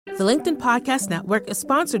The LinkedIn Podcast Network is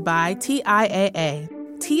sponsored by TIAA.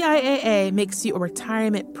 TIAA makes you a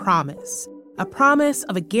retirement promise, a promise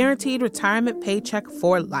of a guaranteed retirement paycheck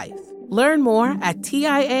for life. Learn more at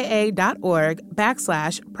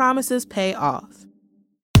TIAA.org/promises pay off.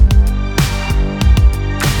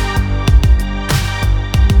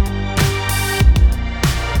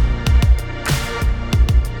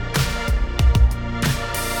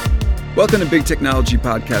 Welcome to Big Technology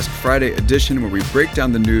Podcast Friday edition, where we break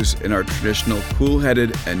down the news in our traditional cool-headed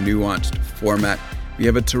and nuanced format. We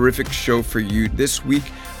have a terrific show for you this week.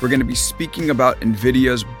 We're going to be speaking about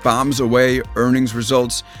NVIDIA's bombs away earnings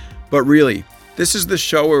results. But really, this is the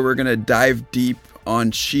show where we're going to dive deep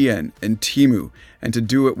on Shein and Temu. And to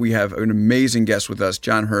do it, we have an amazing guest with us.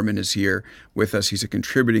 John Herman is here with us. He's a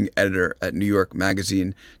contributing editor at New York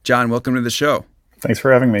Magazine. John, welcome to the show. Thanks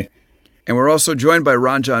for having me. And we're also joined by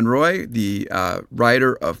Ranjan Roy, the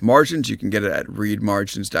writer of Margins. You can get it at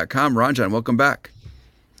readmargins.com. Ranjan, welcome back.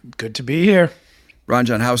 Good to be here.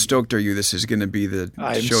 Ranjan, how stoked are you? This is going to be the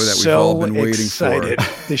show that we've all been waiting for.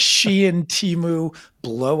 The Shein Temu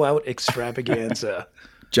blowout extravaganza.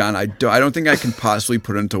 John, I don't think I can possibly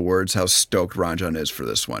put into words how stoked Ranjan is for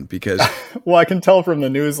this one, because well, I can tell from the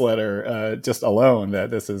newsletter just alone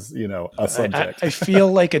that this is, a subject. I feel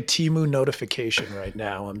like a Temu notification right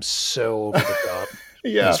now. I'm so over the top.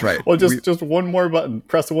 Yeah, that's right. Well, just one more button,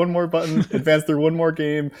 press one more button, advance through one more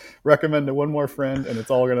game, recommend to one more friend, and it's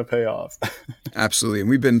all going to pay off. Absolutely. And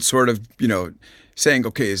we've been sort of, saying,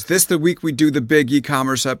 okay, is this the week we do the big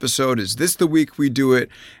e-commerce episode? Is this the week we do it?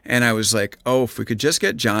 And I was like, oh, if we could just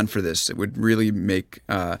get John for this, it would really make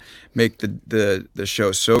the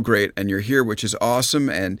show so great. And you're here, which is awesome.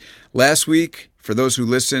 And last week, for those who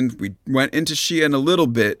listened, we went into Shein a little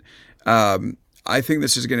bit. I think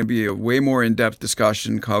this is going to be a way more in-depth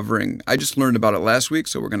discussion covering. I just learned about it last week,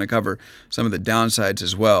 so we're going to cover some of the downsides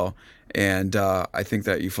as well. And I think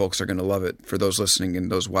that you folks are going to love it, for those listening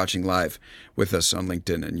and those watching live with us on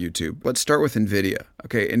LinkedIn and YouTube. Let's start with NVIDIA.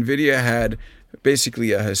 Okay, NVIDIA had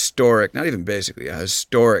basically a historic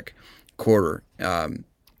quarter.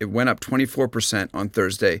 It went up 24% on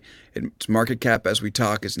Thursday. Its market cap, as we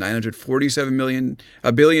talk, is $947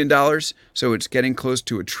 billion. So it's getting close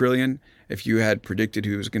to $1 trillion. If you had predicted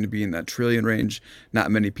who was going to be in that trillion range,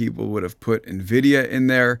 not many people would have put NVIDIA in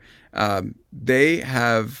there. They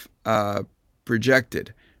have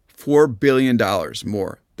projected $4 billion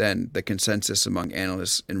more than the consensus among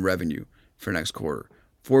analysts in revenue for next quarter.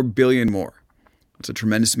 $4 billion more. It's a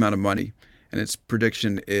tremendous amount of money. And its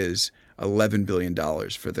prediction is $11 billion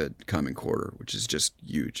for the coming quarter, which is just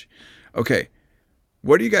huge. Okay.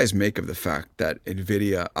 What do you guys make of the fact that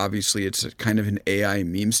NVIDIA, obviously it's a kind of an AI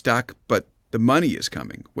meme stock, but the money is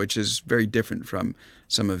coming, which is very different from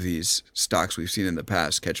some of these stocks we've seen in the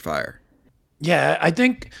past catch fire? Yeah, I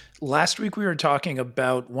think last week we were talking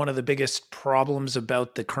about one of the biggest problems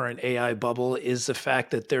about the current AI bubble is the fact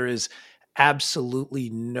that there is absolutely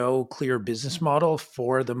no clear business model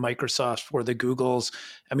for the Microsofts, for the Googles.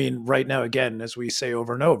 I mean, right now, again, as we say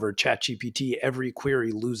over and over, ChatGPT, every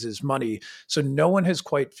query loses money. So no one has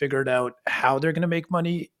quite figured out how they're going to make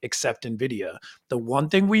money except NVIDIA. The one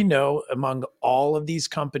thing we know among all of these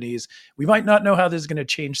companies, we might not know how this is going to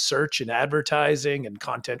change search and advertising and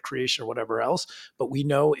content creation or whatever else, but we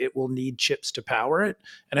know it will need chips to power it.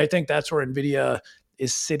 And I think that's where NVIDIA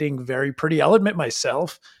is sitting very pretty. I'll admit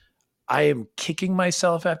myself, I am kicking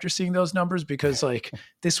myself after seeing those numbers, because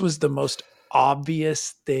this was the most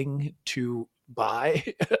obvious thing to buy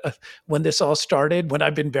when this all started, when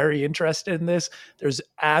I've been very interested in this. There's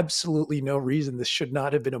absolutely no reason this should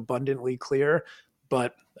not have been abundantly clear,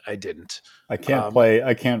 but I didn't. I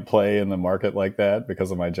can't play in the market like that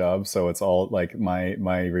because of my job. So it's all like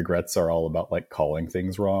my regrets are all about like calling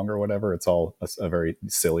things wrong or whatever. It's all a very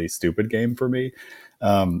silly, stupid game for me.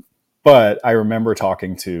 But I remember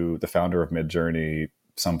talking to the founder of Midjourney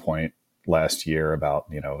some point last year about,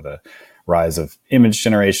 the rise of image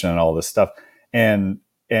generation and all this stuff. And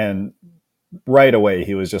right away,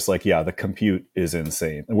 he was just like, yeah, the compute is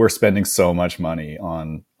insane. We're spending so much money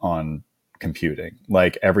on computing,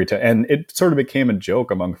 like every time. And it sort of became a joke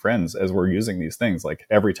among friends as we're using these things. Like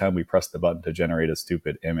every time we press the button to generate a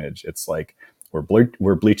stupid image, it's like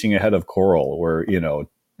we're bleaching a head of coral. We're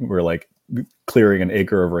like clearing an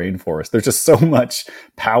acre of rainforest. There's just so much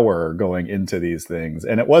power going into these things.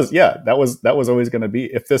 And it was, that was always going to be,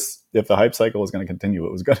 if the hype cycle was going to continue,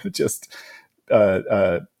 it was going to just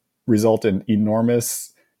result in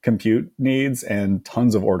enormous compute needs and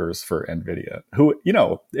tons of orders for NVIDIA. Who,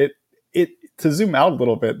 to zoom out a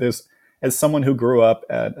little bit, there's, as someone who grew up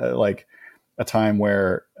at like a time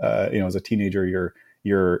where, as a teenager,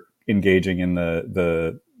 you're engaging in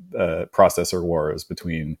the processor wars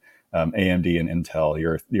between AMD and Intel.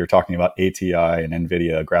 You're talking about ATI and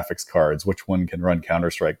NVIDIA graphics cards, which one can run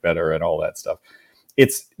Counter-Strike better and all that stuff.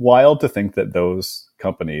 It's wild to think that those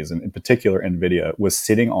companies, and in particular NVIDIA, was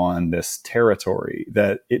sitting on this territory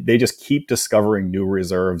that they just keep discovering new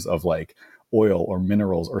reserves of like oil or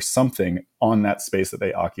minerals or something on that space that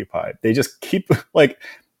they occupy. They just keep like,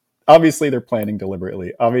 obviously they're planning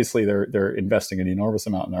deliberately. Obviously they're investing an enormous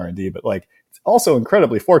amount in R&D, but like it's also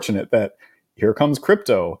incredibly fortunate that here comes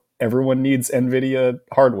crypto. Everyone needs NVIDIA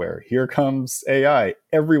hardware. Here comes AI.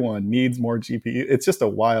 Everyone needs more GPU. It's just a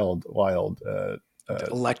wild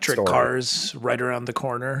electric story. Cars right around the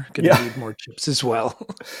corner. Gonna need more chips as well.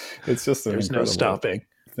 It's just an there's no stopping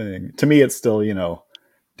thing. To me, it's still,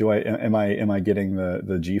 am I getting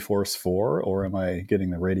the GeForce 4 or am I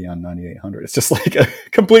getting the Radeon 9800? It's just like a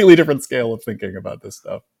completely different scale of thinking about this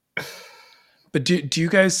stuff. But do you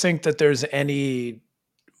guys think that there's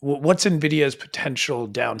what's NVIDIA's potential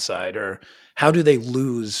downside, or how do they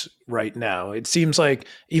lose right now? It seems like,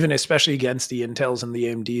 even especially against the Intels and the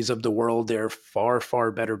AMDs of the world, they're far, far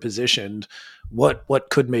better positioned. What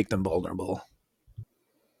could make them vulnerable?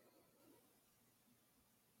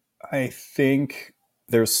 I think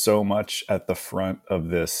there's so much at the front of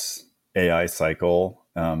this AI cycle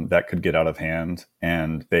that could get out of hand,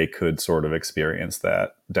 and they could sort of experience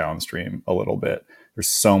that downstream a little bit. There's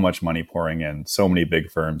so much money pouring in, so many big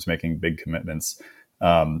firms making big commitments.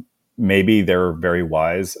 Maybe they're very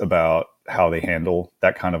wise about how they handle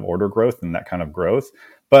that kind of order growth and that kind of growth.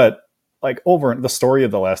 But like over the story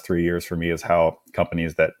of the last 3 years for me is how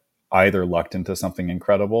companies that either lucked into something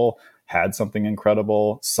incredible, had something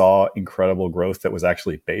incredible, saw incredible growth that was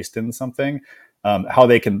actually based in something, how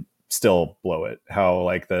they can still blow it. How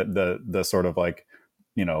like the sort of like,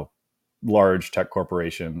 large tech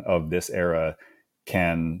corporation of this era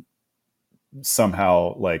can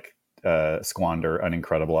somehow like squander an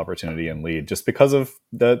incredible opportunity and lead just because of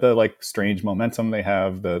the like strange momentum they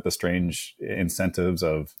have, the strange incentives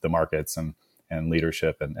of the markets and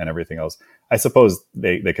leadership and everything else. I suppose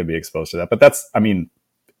they could be exposed to that, but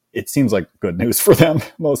it seems like good news for them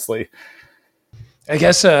mostly. I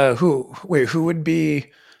guess who would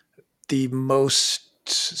be the most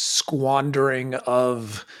squandering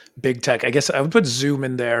of big tech? I guess I would put Zoom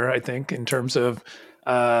in there, I think, in terms of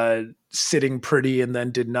sitting pretty and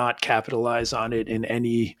then did not capitalize on it in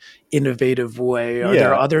any innovative way. Are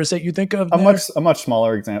there others that you think of? A much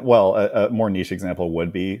smaller example. Well, a more niche example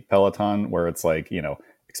would be Peloton, where it's like,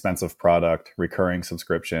 expensive product, recurring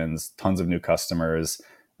subscriptions, tons of new customers.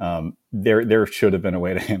 There should have been a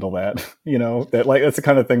way to handle that. That like that's the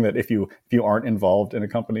kind of thing that if you aren't involved in a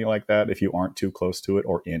company like that, if you aren't too close to it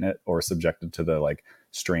or in it or subjected to the like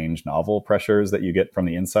strange novel pressures that you get from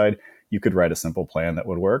the inside, you could write a simple plan that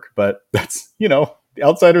would work. But that's, the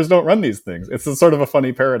outsiders don't run these things. It's a sort of a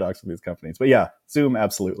funny paradox with these companies. But yeah, Zoom,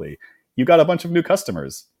 absolutely. You got a bunch of new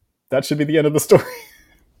customers. That should be the end of the story.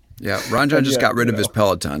 Yeah, Ranjan just got rid of his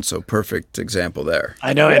Peloton, so perfect example there.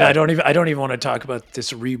 I know, and I don't even want to talk about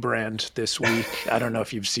this rebrand this week. I don't know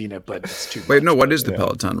if you've seen it, but it's too. Wait, no, what is the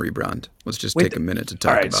Peloton rebrand? Let's just take a minute to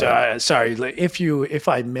talk about it. All right, sorry, if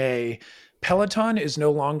I may, Peloton is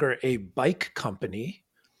no longer a bike company.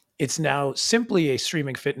 It's now simply a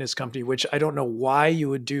streaming fitness company, which I don't know why you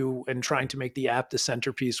would do and trying to make the app the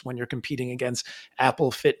centerpiece when you're competing against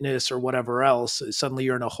Apple Fitness or whatever else. Suddenly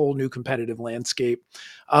you're in a whole new competitive landscape.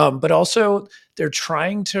 But also they're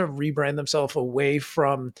trying to rebrand themselves away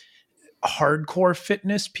from hardcore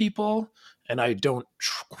fitness people. And I don't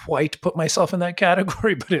quite put myself in that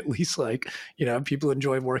category, but at least people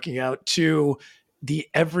enjoy working out, to the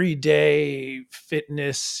everyday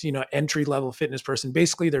fitness, entry-level fitness person.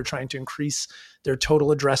 Basically, they're trying to increase their total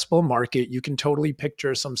addressable market. You can totally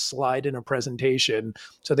picture some slide in a presentation.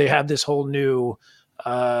 So they have this whole new,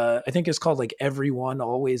 I think it's called like Everyone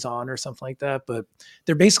Always On or something like that. But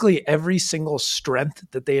they're basically every single strength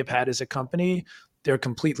that they have had as a company, they're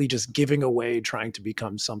completely just giving away, trying to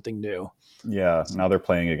become something new. Yeah, now they're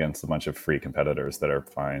playing against a bunch of free competitors that are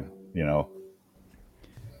fine,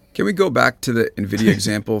 Can we go back to the NVIDIA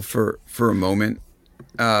example for a moment?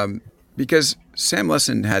 Because Sam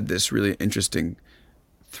Lessin had this really interesting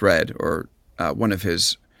thread, or one of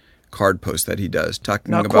his card posts that he does,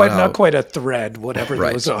 talking about how... Not quite a thread, whatever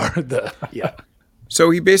those are. So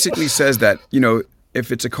he basically says that,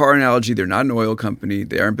 if it's a car analogy, they're not an oil company.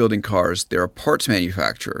 They aren't building cars. They're a parts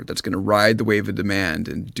manufacturer that's going to ride the wave of demand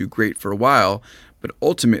and do great for a while. But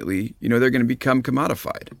ultimately, they're going to become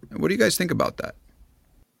commodified. What do you guys think about that?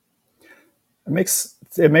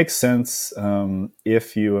 It makes sense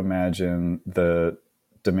if you imagine the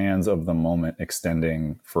demands of the moment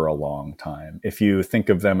extending for a long time. If you think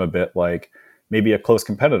of them a bit like maybe a close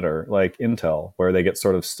competitor like Intel, where they get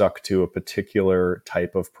sort of stuck to a particular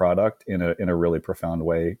type of product in a really profound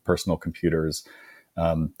way, personal computers,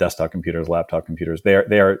 desktop computers, laptop computers, they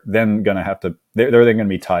are then going to have to, they're then going to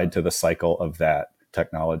be tied to the cycle of that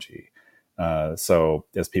technology. So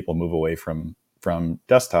as people move away from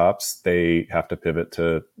desktops, they have to pivot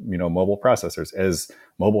to, mobile processors. As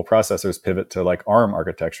mobile processors pivot to like ARM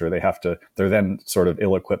architecture, they're then sort of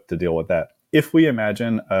ill-equipped to deal with that. If we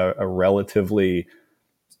imagine a relatively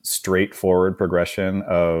straightforward progression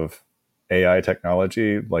of AI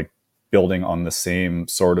technology, like building on the same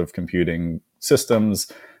sort of computing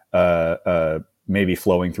systems, maybe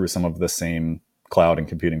flowing through some of the same cloud and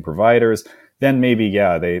computing providers, then maybe,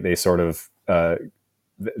 they sort of,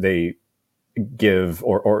 they give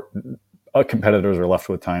or competitors are left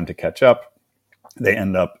with time to catch up. They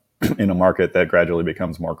end up in a market that gradually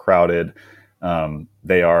becomes more crowded.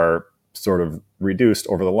 They are sort of reduced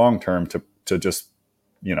over the long term to just,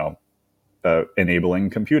 enabling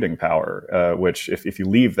computing power, which if you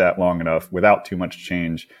leave that long enough without too much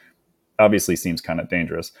change, obviously seems kind of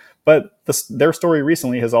dangerous. But their story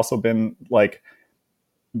recently has also been like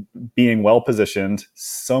being well positioned,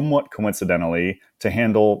 somewhat coincidentally, to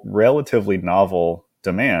handle relatively novel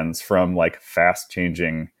demands from like fast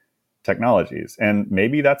changing technologies. And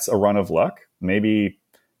maybe that's a run of luck. Maybe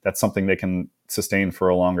that's something they can sustain for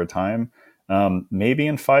a longer time. Maybe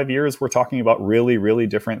in 5 years, we're talking about really, really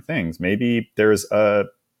different things. Maybe there's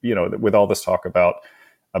with all this talk about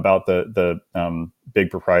the big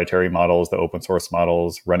proprietary models, the open source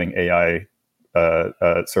models, running AI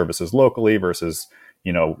services locally versus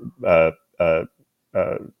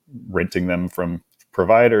renting them from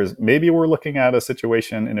providers. Maybe we're looking at a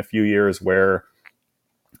situation in a few years where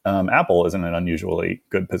Apple is in an unusually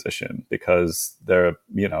good position because their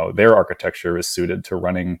architecture is suited to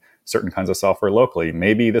running certain kinds of software locally.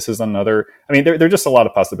 Maybe this is another. I mean, there are just a lot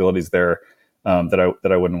of possibilities there that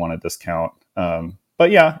I wouldn't want to discount. But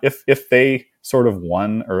yeah, if they sort of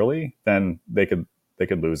won early, then they could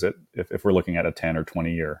lose it. If we're looking at a 10 or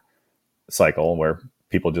 20 year cycle where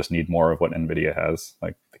people just need more of what NVIDIA has,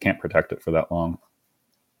 like they can't protect it for that long.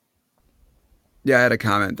 Yeah, I had a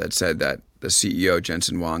comment that said that the CEO,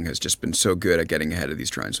 Jensen Huang, has just been so good at getting ahead of these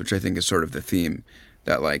trends, which I think is sort of the theme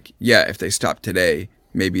that like, yeah, if they stop today,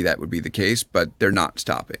 maybe that would be the case, but they're not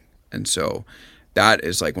stopping. And so that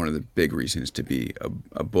is like one of the big reasons to be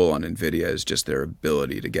a bull on NVIDIA is just their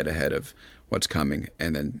ability to get ahead of what's coming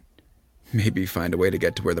and then maybe find a way to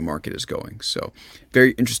get to where the market is going. So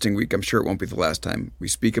very interesting week. I'm sure it won't be the last time we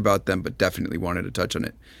speak about them, but definitely wanted to touch on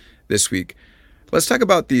it this week. Let's talk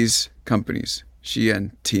about these companies,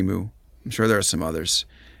 Shein, Temu. I'm sure there are some others.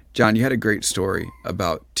 John, you had a great story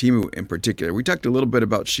about Temu in particular. We talked a little bit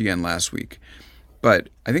about Shein last week, but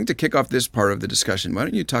I think to kick off this part of the discussion, why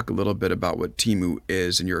don't you talk a little bit about what Temu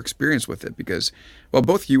is and your experience with it? Because, well,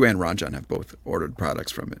 both you and Ranjan have both ordered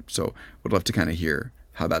products from it. So would love to kind of hear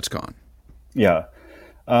how that's gone. Yeah.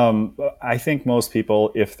 I think most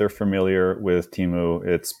people, if they're familiar with Temu,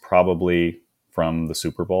 it's probably from the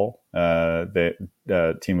Super Bowl.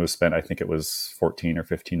 Temu spent, I think it was $14 or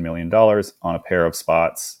 $15 million on a pair of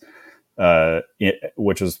spots,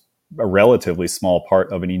 which is a relatively small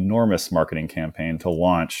part of an enormous marketing campaign to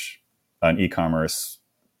launch a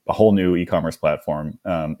whole new e-commerce platform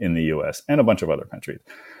in the US and a bunch of other countries.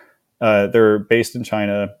 They're based in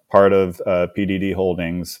China, part of PDD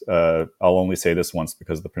Holdings. I'll only say this once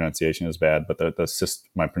because the pronunciation is bad, but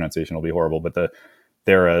my pronunciation will be horrible. But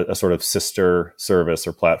they're a sort of sister service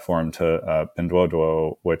or platform to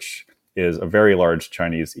Pinduoduo, which is a very large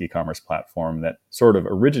Chinese e-commerce platform that sort of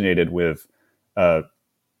originated with a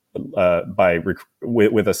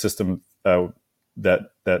system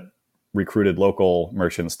that recruited local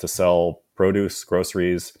merchants to sell produce,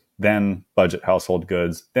 groceries, then budget household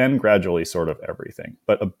goods, then gradually sort of everything.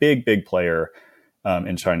 But a big player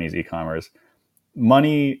in Chinese e-commerce.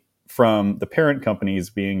 Money from the parent companies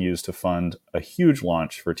being used to fund a huge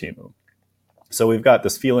launch for Temu. So we've got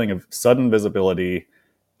this feeling of sudden visibility,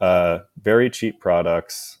 very cheap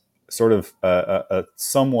products, sort of a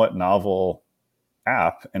somewhat novel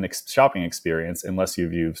app and shopping experience, unless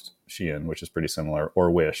you've used Shein, which is pretty similar, or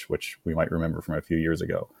Wish, which we might remember from a few years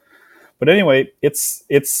ago. But anyway,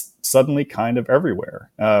 it's suddenly kind of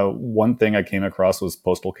everywhere. One thing I came across was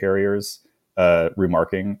postal carriers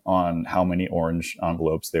remarking on how many orange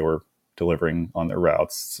envelopes they were delivering on their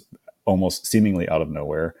routes, almost seemingly out of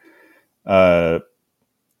nowhere.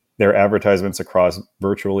 Their advertisements across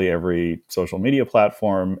virtually every social media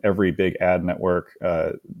platform, every big ad network,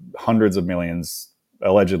 hundreds of millions,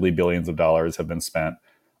 allegedly billions of dollars have been spent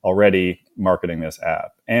already marketing this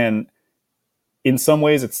app. And in some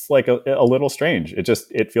ways, it's like a little strange.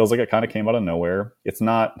 It feels like it kind of came out of nowhere. It's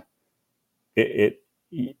not.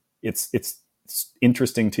 It's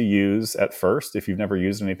interesting to use at first if you've never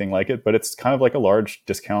used anything like it, but it's kind of like a large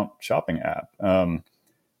discount shopping app.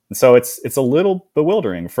 So it's a little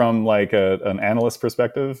bewildering from like an analyst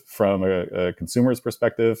perspective, from a consumer's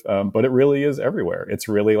perspective, but it really is everywhere. It's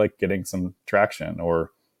really like getting some traction, or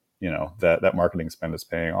that marketing spend is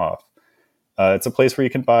paying off. It's a place where you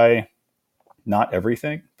can buy not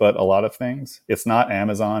everything, but a lot of things. It's not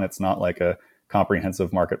Amazon. It's not like a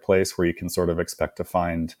comprehensive marketplace where you can sort of expect to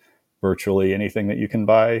find virtually anything that you can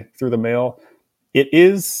buy through the mail. It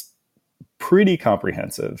is pretty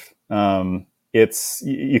comprehensive.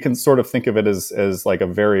 You can sort of think of it as like a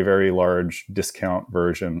very, very large discount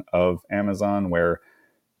version of Amazon, where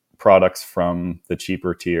products from the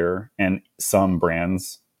cheaper tier and some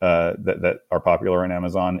brands that are popular on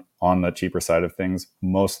Amazon on the cheaper side of things,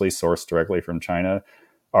 mostly sourced directly from China,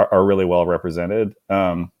 are really well represented.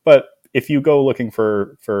 But if you go looking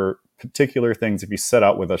for particular things, if you set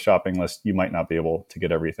out with a shopping list, you might not be able to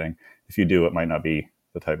get everything. If you do, it might not be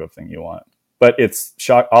the type of thing you want. But it's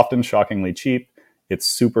often shockingly cheap. It's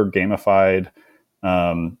super gamified.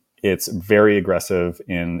 It's very aggressive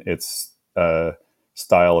in its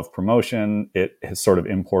style of promotion. It has sort of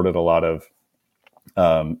imported a lot of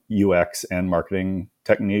UX and marketing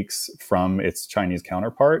techniques from its Chinese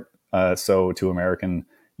counterpart. So to American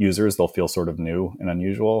users, they'll feel sort of new and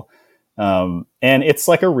unusual. And it's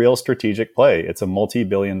like a real strategic play. It's a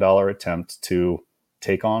multi-billion-dollar attempt to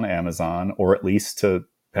take on Amazon, or at least to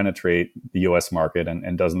penetrate the US market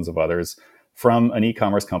and dozens of others, from an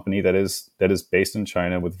e-commerce company that is based in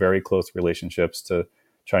China, with very close relationships to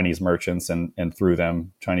Chinese merchants and through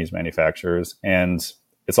them Chinese manufacturers. And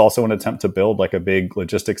it's also an attempt to build like a big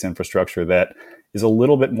logistics infrastructure that is a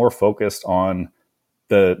little bit more focused on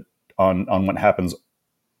what happens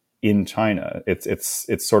in China.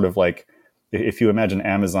 It's sort of like, if you imagine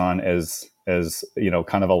Amazon as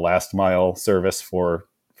kind of a last mile service for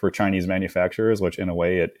Chinese manufacturers, which in a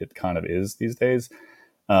way it kind of is these days.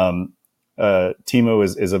 Temu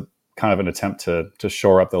is a kind of an attempt to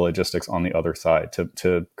shore up the logistics on the other side,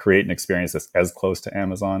 to create an experience that's as close to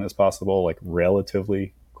Amazon as possible, like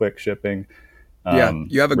relatively quick shipping.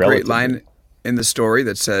 You have a great line in the story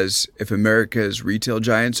that says, if America's retail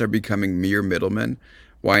giants are becoming mere middlemen,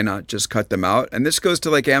 why not just cut them out? And this goes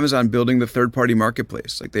to like Amazon building the third-party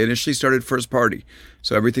marketplace. Like, they initially started first party.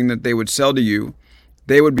 So everything that they would sell to you,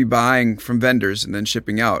 they would be buying from vendors and then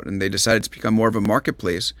shipping out. And they decided to become more of a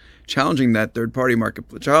marketplace, challenging that third-party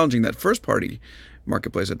marketplace, challenging that first-party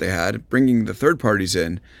marketplace that they had, bringing the third parties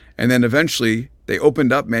in. And then eventually they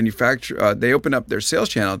opened up their sales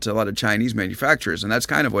channel to a lot of Chinese manufacturers. And that's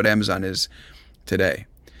kind of what Amazon is today.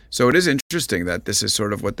 So it is interesting that this is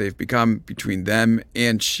sort of what they've become between them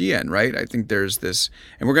and Shein, right? I think there's this,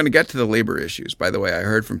 and we're going to get to the labor issues. By the way, I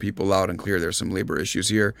heard from people loud and clear there's some labor issues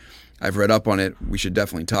here. I've read up on it. We should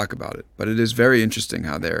definitely talk about it. But it is very interesting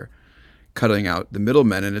how they're cutting out the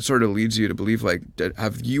middlemen, and it sort of leads you to believe, like,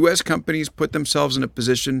 have U.S. companies put themselves in a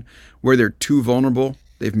position where they're too vulnerable?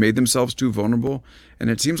 They've made themselves too vulnerable, and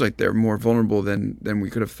it seems like they're more vulnerable than we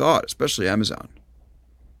could have thought, especially Amazon.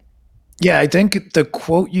 Yeah, I think the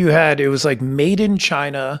quote you had, it was like made in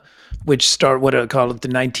China, which what I call it, the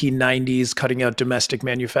 1990s, cutting out domestic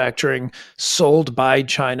manufacturing, sold by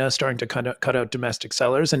China, starting to cut out domestic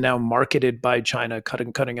sellers, and now marketed by China,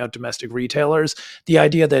 cutting out domestic retailers. The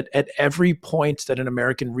idea that at every point that an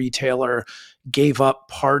American retailer gave up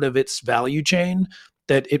part of its value chain,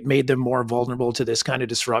 that it made them more vulnerable to this kind of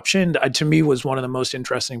disruption, to me was one of the most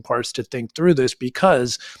interesting parts to think through this,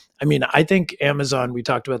 because I mean, I think Amazon, we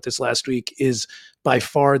talked about this last week, is by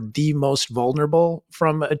far the most vulnerable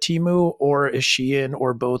from a Temu or a Shein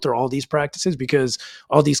or both, or all these practices, because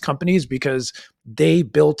all these companies, because they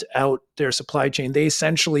built out their supply chain. They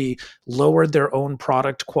essentially lowered their own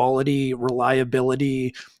product quality,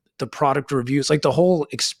 reliability, the product reviews, like the whole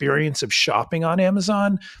experience of shopping on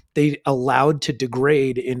Amazon, they allowed to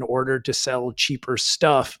degrade in order to sell cheaper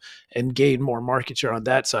stuff and gain more market share on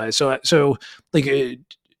that side. So like,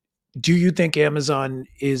 do you think Amazon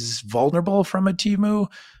is vulnerable from a Temu?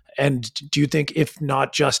 And do you think, if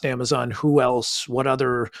not just Amazon, who else, what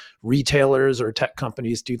other retailers or tech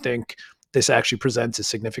companies do you think this actually presents a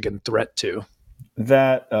significant threat to?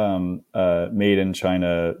 That made in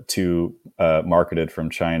China to marketed from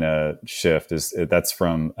China shift that's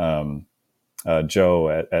from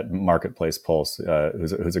Joe at Marketplace Pulse,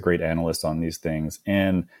 who's a great analyst on these things.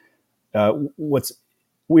 And what's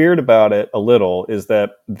weird about it a little is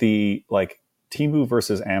that the like Temu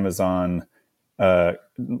versus Amazon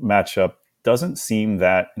matchup doesn't seem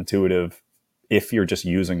that intuitive if you're just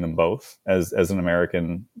using them both as an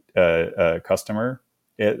American customer.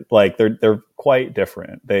 Like they're quite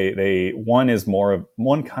different.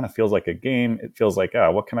 One kind of feels like a game. It feels like,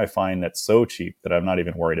 what can I find that's so cheap that I'm not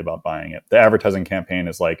even worried about buying it? The advertising campaign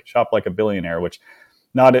is like shop like a billionaire, which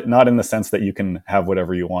not in the sense that you can have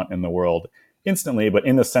whatever you want in the world instantly, but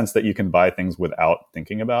in the sense that you can buy things without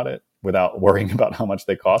thinking about it, without worrying about how much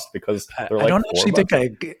they cost, because they're like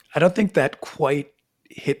I don't think that quite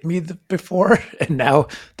hit me before, and now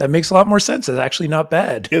that makes a lot more sense. It's actually not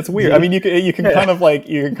bad. It's weird. I mean, you can kind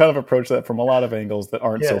of approach that from a lot of angles that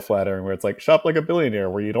aren't so flattering, where it's like shop like a billionaire,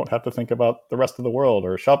 where you don't have to think about the rest of the world,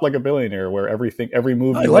 or shop like a billionaire, where every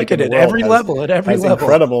move you like it at every level,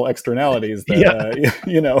 incredible externalities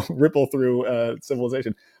that ripple through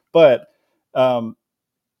civilization. But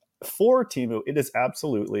for Temu, it is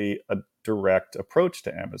absolutely a direct approach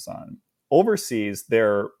to Amazon. Overseas,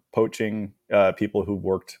 they're poaching people who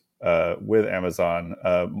worked with Amazon,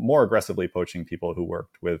 more aggressively poaching people who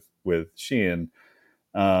worked with Shein.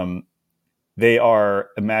 They are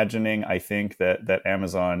imagining, I think, that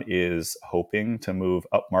Amazon is hoping to move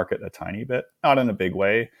upmarket a tiny bit, not in a big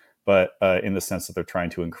way, but in the sense that they're trying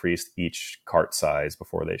to increase each cart size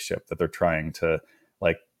before they ship, that they're trying to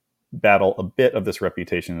battle a bit of this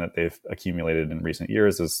reputation that they've accumulated in recent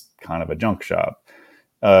years as kind of a junk shop.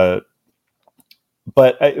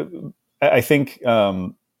 But I think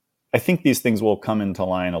these things will come into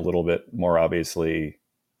line a little bit more obviously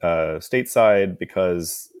stateside,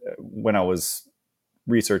 because when I was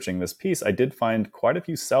researching this piece, I did find quite a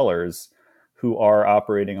few sellers who are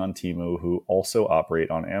operating on Temu who also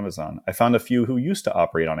operate on Amazon. I found a few who used to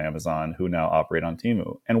operate on Amazon who now operate on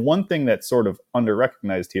Temu. And one thing that's sort of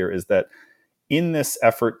under-recognized here is that in this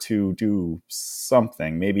effort to do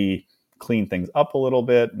something, maybe clean things up a little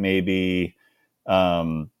bit, maybe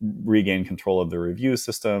regain control of the review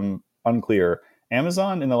system, unclear,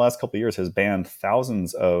 Amazon in the last couple of years has banned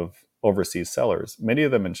thousands of overseas sellers, many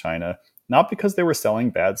of them in China, not because they were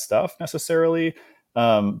selling bad stuff necessarily,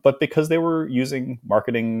 but because they were using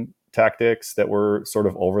marketing tactics that were sort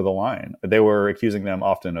of over the line. They were accusing them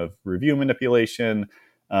often of review manipulation.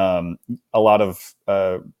 A lot of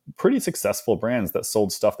pretty successful brands that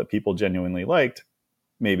sold stuff that people genuinely liked,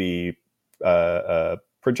 maybe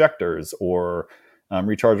projectors or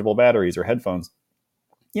rechargeable batteries or headphones,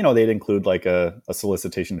 they'd include like a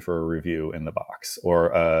solicitation for a review in the box, or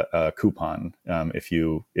a coupon if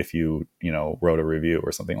you wrote a review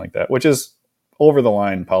or something like that, which is over the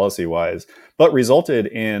line policy wise, but resulted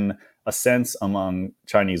in a sense among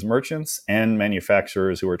Chinese merchants and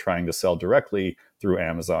manufacturers who are trying to sell directly through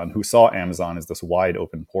Amazon, who saw Amazon as this wide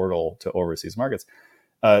open portal to overseas markets,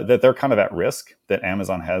 that they're kind of at risk, that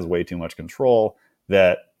Amazon has way too much control,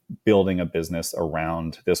 that building a business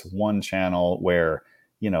around this one channel where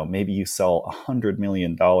maybe you sell $100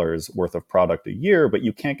 million worth of product a year, but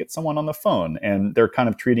you can't get someone on the phone, and they're kind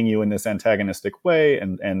of treating you in this antagonistic way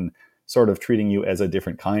and sort of treating you as a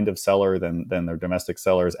different kind of seller than their domestic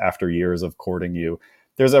sellers after years of courting you.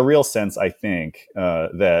 There's a real sense, I think,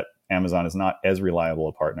 that Amazon is not as reliable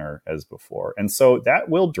a partner as before. And so that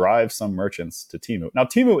will drive some merchants to Temu. Now,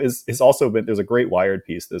 Temu is also been, there's a great Wired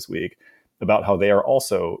piece this week about how they are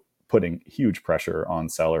also putting huge pressure on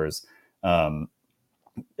sellers, asking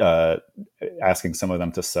some of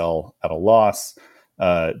them to sell at a loss,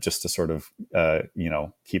 just to sort of,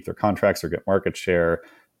 keep their contracts or get market share,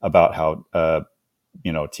 about how,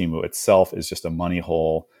 Temu itself is just a money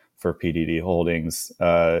hole for PDD Holdings.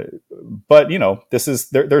 But, this is,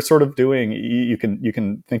 they're sort of doing, you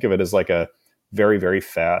can think of it as like a very, very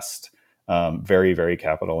fast, very, very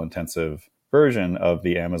capital intensive version of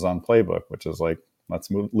the Amazon playbook, which is like, let's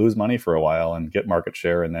lose money for a while and get market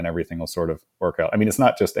share, and then everything will sort of work out. I mean, it's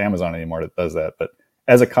not just Amazon anymore that does that, but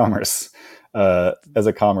as a commerce, they were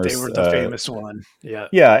the famous one. Yeah.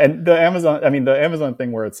 Yeah. And the Amazon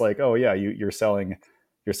thing where it's like, oh yeah, you're selling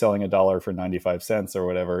 $1 for 95 cents or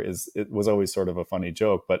whatever, it was always sort of a funny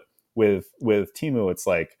joke. But with Temu, it's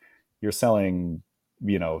like you're selling,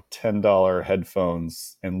 $10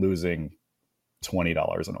 headphones and losing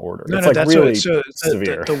 $20 an order. No, it's no, like that's really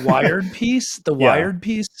severe. The Wired piece, Wired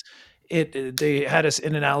piece, they had us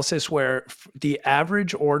an analysis where the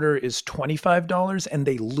average order is $25 and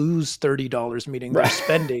they lose $30, meaning they're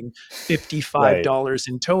spending $55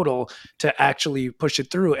 in total to actually push it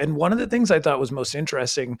through. And one of the things I thought was most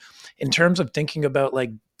interesting in terms of thinking about like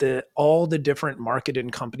all the different market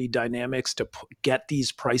and company dynamics to get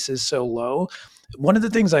these prices so low. One of the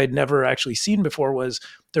things I had never actually seen before was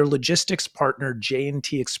their logistics partner,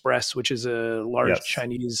 J&T Express, which is a large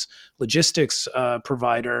Chinese logistics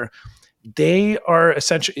provider. They are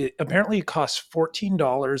essentially, apparently it costs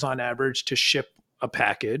 $14 on average to ship a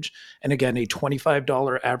package. And again, a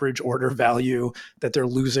 $25 average order value that they're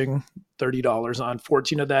losing $30 on.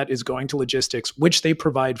 14 of that is going to logistics, which they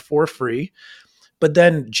provide for free. But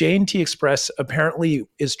then J&T Express apparently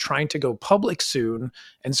is trying to go public soon.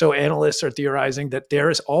 And so analysts are theorizing that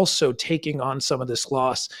there is also taking on some of this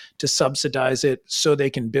loss to subsidize it so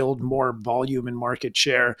they can build more volume and market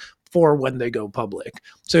share for when they go public.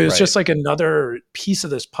 So it's just like another piece of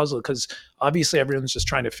this puzzle, because obviously everyone's just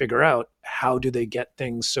trying to figure out how do they get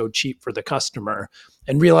things so cheap for the customer,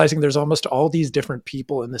 and realizing there's almost all these different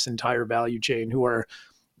people in this entire value chain who are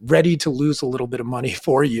ready to lose a little bit of money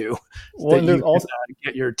for you, Well, and that there's you also can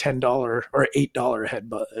get your $10 or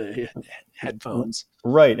 $8 headphones.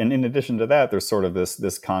 right, and in addition to that, there's sort of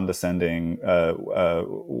this condescending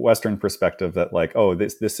Western perspective that like, oh,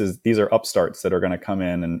 these are upstarts that are going to come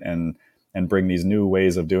in and bring these new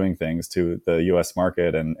ways of doing things to the U.S.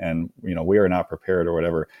 market, and we are not prepared or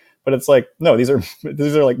whatever. But it's like, no, these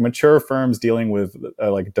are like mature firms dealing with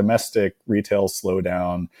like domestic retail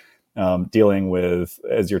slowdown, dealing with,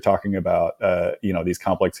 as you're talking about, these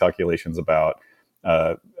complex calculations about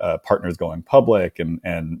partners going public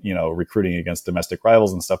and recruiting against domestic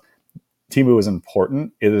rivals and stuff. Temu is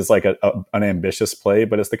important. It is like an ambitious play,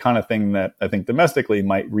 but it's the kind of thing that I think domestically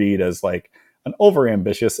might read as like an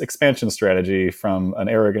overambitious expansion strategy from an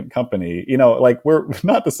arrogant company. Like we're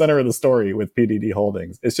not the center of the story with PDD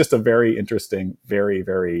Holdings. It's just a very interesting, very,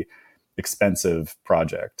 very expensive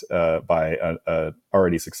project by a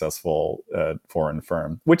already successful foreign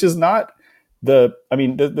firm, which is not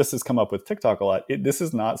this has come up with TikTok a lot. This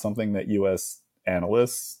is not something that U.S.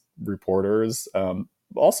 analysts, reporters,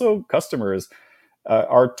 also customers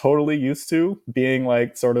are totally used to, being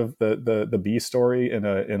like sort of the B story in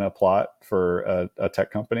a plot for a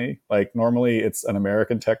tech company. Like normally it's an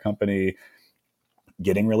American tech company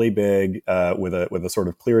getting really big with a sort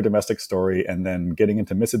of clear domestic story, and then getting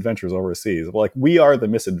into misadventures overseas. Well, like we are the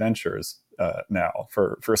misadventures now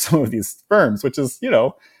for some of these firms, which is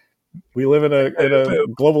we live in a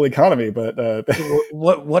global economy. But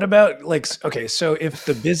what about like, okay, so if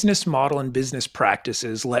the business model and business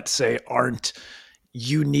practices, let's say, aren't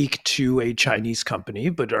unique to a Chinese company,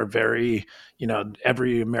 but are very,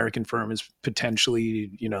 every American firm is potentially,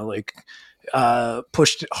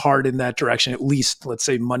 pushed hard in that direction, at least, let's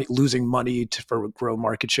say, losing money for grow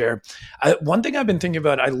market share. One thing I've been thinking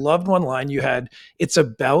about, I loved one line you had. It's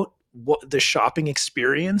about what the shopping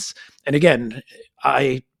experience. And again,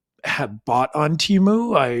 I have bought on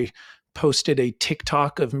Temu. I posted a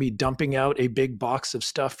TikTok of me dumping out a big box of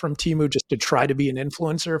stuff from Temu just to try to be an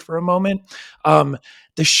influencer for a moment.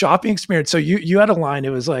 The shopping experience. So you had a line. It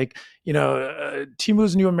was like,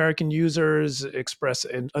 Temu's new American users express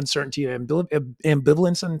an uncertainty and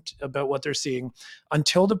ambivalence about what they're seeing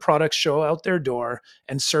until the products show out their door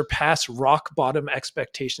and surpass rock bottom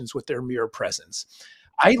expectations with their mere presence.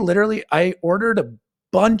 I ordered a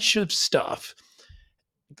bunch of stuff.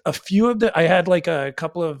 A few of I had like a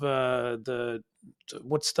couple of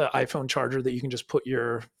what's the iPhone charger that you can just put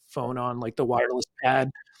your phone on, like the wireless pad.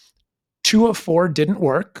 2 of 4 didn't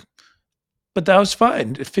work, but that was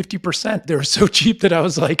fine. 50%. They were so cheap that I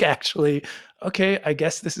was like, actually, okay, I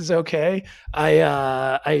guess this is okay.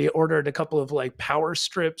 I ordered a couple of like power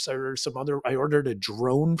strips. I ordered a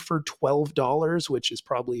drone for $12, which is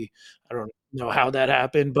probably, I don't know how that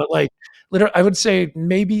happened, but like literally, I would say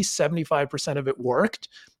maybe 75% of it worked.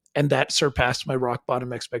 And that surpassed my rock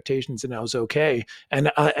bottom expectations, and I was okay.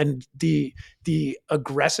 And the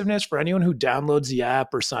aggressiveness for anyone who downloads the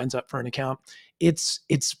app or signs up for an account, it's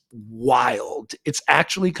wild. It's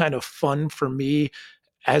actually kind of fun for me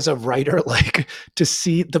as a writer, like to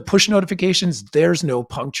see the push notifications. There's no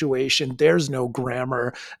punctuation, there's no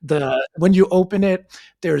grammar. When you open it,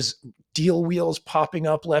 there's deal wheels popping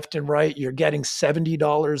up left and right. You're getting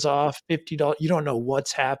 $70 off, $50. You don't know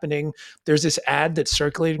what's happening. There's this ad that's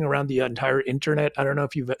circulating around the entire internet. I don't know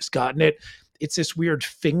if you've gotten it. It's this weird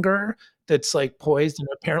finger that's like poised, and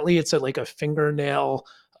apparently it's like a fingernail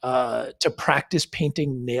to practice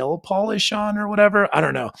painting nail polish on or whatever. I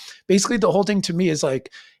don't know. Basically, the whole thing to me is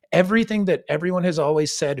like everything that everyone has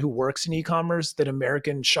always said who works in e-commerce that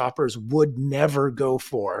American shoppers would never go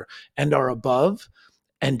for and are above.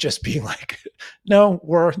 And just being like, no,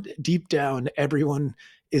 we're deep down, everyone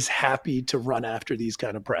is happy to run after these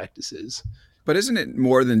kind of practices. But isn't it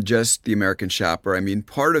more than just the American shopper? I mean,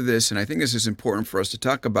 part of this, and I think this is important for us to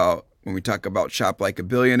talk about when we talk about Shop Like a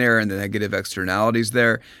Billionaire and the negative externalities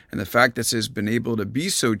there, and the fact this has been able to be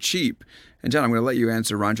so cheap. And John, I'm going to let you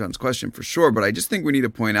answer Ranjan's question for sure, but I just think we need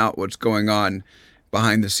to point out what's going on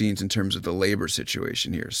behind the scenes in terms of the labor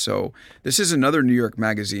situation here. So this is another New York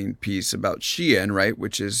Magazine piece about Shein, right,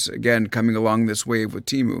 which is, again, coming along this wave with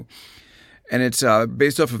Temu. And it's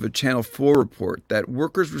based off of a Channel 4 report that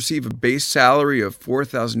workers receive a base salary of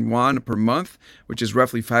 4,000 won per month, which is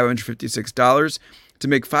roughly $556, to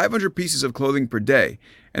make 500 pieces of clothing per day.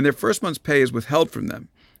 And their first month's pay is withheld from them.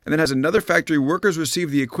 And then as another factory, workers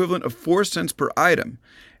receive the equivalent of 4 cents per item.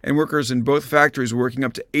 And workers in both factories were working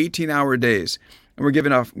up to 18-hour days and were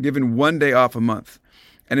given 1 day off a month.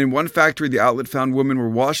 And in one factory, the outlet found women were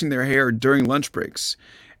washing their hair during lunch breaks.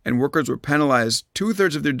 And workers were penalized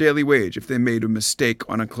 2/3 of their daily wage if they made a mistake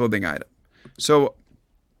on a clothing item. So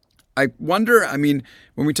I wonder, I mean,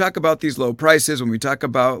 when we talk about these low prices, when we talk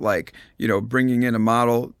about bringing in a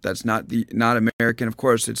model that's not American, of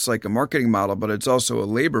course, it's like a marketing model, but it's also a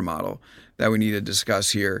labor model that we need to discuss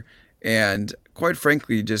here. And quite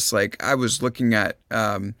frankly, just like I was looking at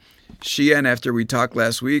Shein after we talked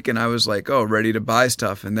last week, and I was like, oh, ready to buy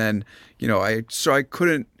stuff. And then, I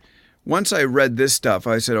couldn't. Once I read this stuff,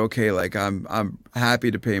 I said, okay, like I'm happy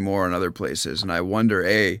to pay more in other places. And I wonder,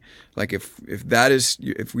 A, like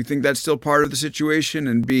if we think that's still part of the situation,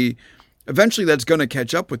 and B, eventually that's going to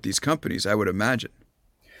catch up with these companies, I would imagine.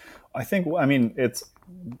 I mean, it's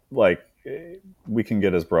like we can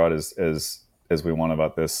get as broad as we want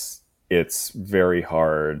about this. It's very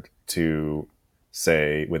hard to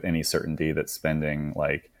say with any certainty that spending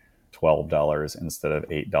like $12 instead of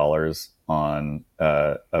 $8 on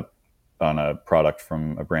a product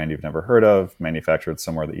from a brand you've never heard of, manufactured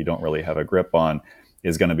somewhere that you don't really have a grip on,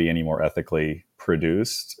 is going to be any more ethically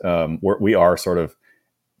produced. We are sort of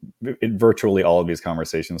in virtually all of these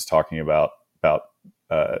conversations talking about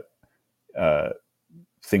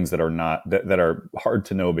things that are not that are hard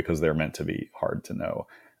to know because they're meant to be hard to know.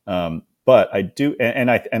 But I do,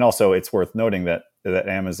 and also it's worth noting that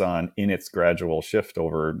Amazon, in its gradual shift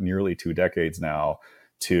over nearly 2 decades now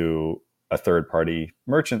to a third-party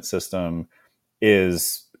merchant system,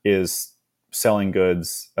 is selling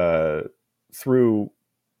goods through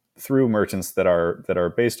merchants that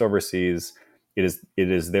are based overseas. It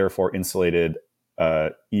is therefore insulated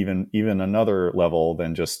even another level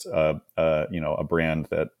than just a brand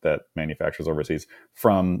that manufactures overseas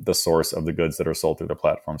from the source of the goods that are sold through the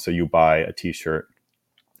platform. So you buy a T-shirt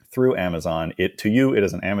through Amazon. To you it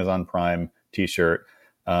is an Amazon Prime T-shirt.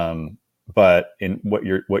 But in what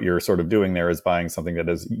you're sort of doing there is buying something that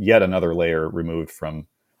is yet another layer removed from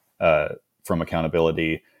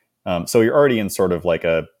accountability. So you're already in sort of like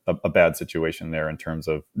a bad situation there in terms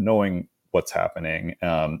of knowing what's happening,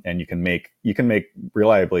 and you can make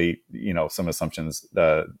reliably some assumptions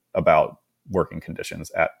about working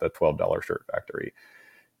conditions at the $12 shirt factory.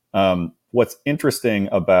 What's interesting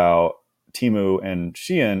about Temu and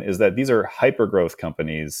Shein is that these are hyper-growth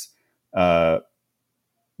companies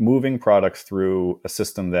moving products through a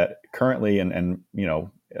system that currently and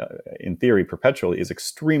in theory perpetually is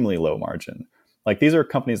extremely low margin. Like, these are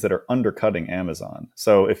companies that are undercutting Amazon.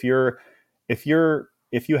 So if you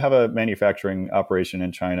have a manufacturing operation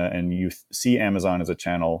in China and you see Amazon as a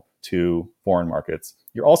channel to foreign markets,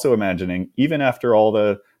 you're also imagining, even after all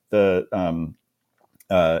the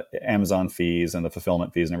Amazon fees and the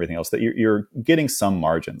fulfillment fees and everything else, that you're getting some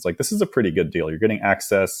margins. Like, this is a pretty good deal. You're getting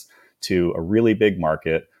access to a really big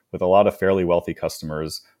market with a lot of fairly wealthy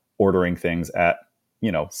customers ordering things at,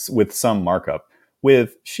 with some markup.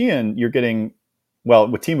 With Shein, you're getting, well,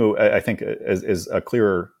 with Temu, I think is a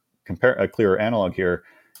clearer analog here.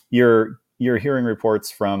 You're hearing reports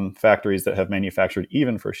from factories that have manufactured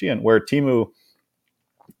even for Shein, where Temu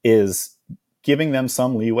is giving them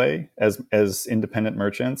some leeway as independent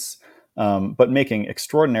merchants, but making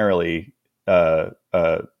extraordinarily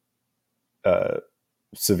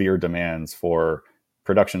severe demands for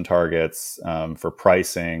production targets, for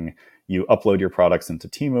pricing. You upload your products into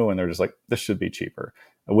Temu and they're just like, this should be cheaper.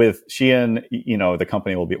 With Shein, the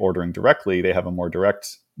company will be ordering directly. They have a more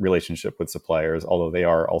direct relationship with suppliers, although they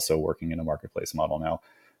are also working in a marketplace model now.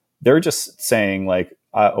 They're just saying like,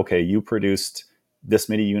 okay, you produced this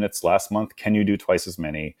many units last month. Can you do twice as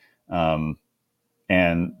many? And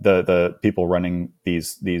the people running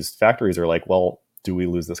these factories are like, well, do we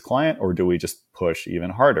lose this client or do we just push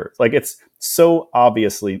even harder? Like, it's so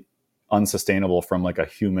obviously unsustainable from like a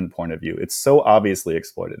human point of view. It's so obviously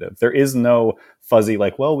exploitative. There is no fuzzy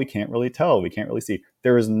like, well, we can't really tell. We can't really see.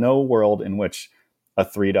 There is no world in which a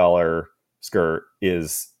 $3 skirt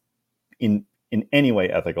is in any way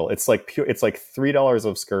ethical. It's like pure. It's like $3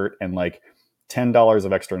 of skirt and like $10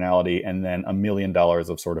 of externality, and then $1 million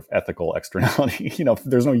of sort of ethical externality.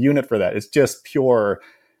 There's no unit for that. It's just pure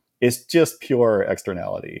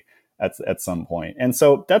externality at some point. And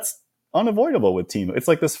so that's unavoidable with Temu. It's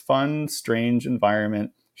like this fun, strange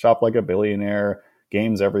environment. Shop like a billionaire,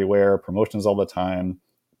 games everywhere, promotions all the time,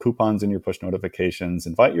 coupons in your push notifications,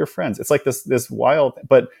 invite your friends. It's like this wild,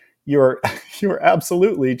 but you're you're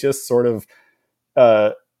absolutely just sort of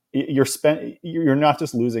you're not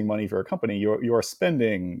just losing money for a company, you're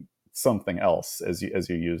spending something else as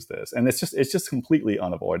you use this, and it's just completely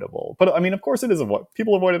unavoidable. But I mean, of course it is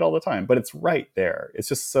people avoid it all the time, but it's right there. It's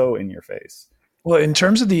just so in your face. Well, in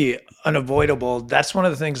terms of the unavoidable, that's one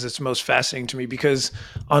of the things that's most fascinating to me because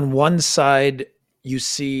on one side, you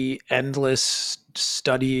see endless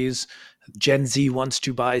studies. Gen Z wants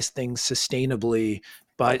to buy things sustainably,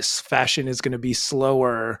 but fashion is going to be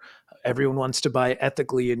slower. Everyone wants to buy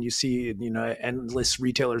ethically, and you see, endless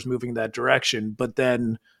retailers moving that direction. But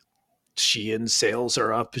then Shein sales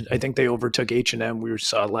are up. I think they overtook H&M. We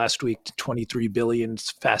saw last week 23 billion,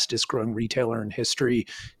 fastest growing retailer in history.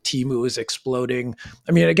 Temu is exploding.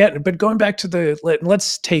 I mean, again, but going back to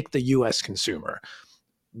let's take the US consumer.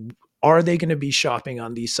 Are they going to be shopping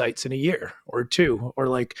on these sites in a year or two? Or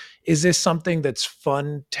like, is this something that's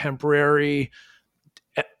fun, temporary,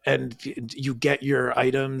 and you get your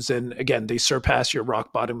items, and again they surpass your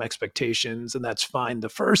rock bottom expectations, and that's fine the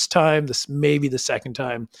first time, this maybe the second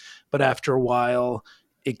time, but after a while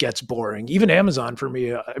it gets boring. Even Amazon for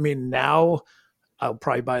me, I mean, now I'll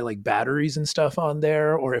probably buy like batteries and stuff on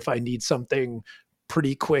there, or if I need something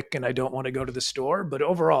pretty quick and I don't want to go to the store. But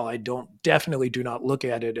overall, I definitely do not look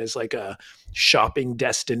at it as like a shopping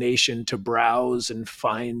destination to browse and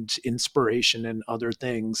find inspiration and other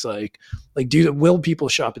things. Will people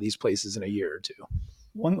shop at these places in a year or two?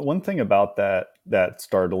 One thing about that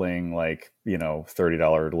startling, like,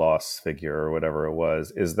 $30 loss figure or whatever it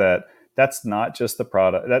was, is that that's not just the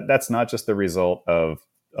product, that's not just the result of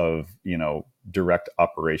direct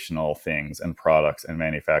operational things and products and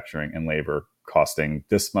manufacturing and labor costing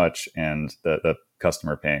this much and the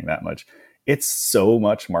customer paying that much. It's so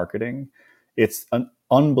much marketing. It's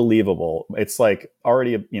unbelievable. It's like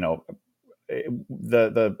already, I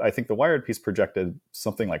think the Wired piece projected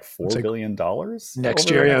something like $4 billion next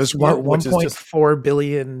year. Yeah, it was 1.4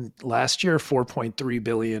 billion last year, 4.3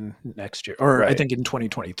 billion next year, or right. I think in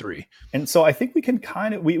 2023. And so I think we can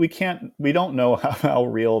we don't know how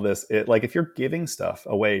real this is. Like, if you're giving stuff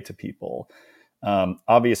away to people,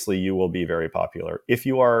 obviously you will be very popular. If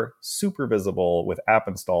you are super visible with app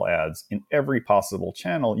install ads in every possible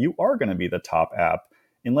channel, you are going to be the top app,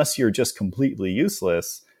 unless you're just completely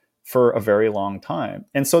useless for a very long time.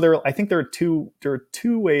 And so I think there are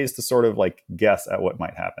two ways to sort of like guess at what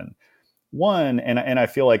might happen. One, and I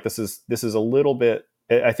feel like this is a little bit,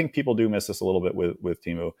 I think people do miss this a little bit with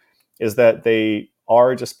Temu, is that they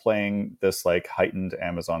are just playing this like heightened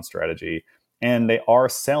Amazon strategy, and they are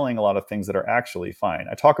selling a lot of things that are actually fine.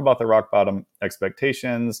 I talk about the rock bottom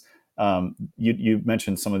expectations. You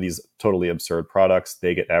mentioned some of these totally absurd products.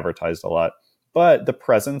 They get advertised a lot, but the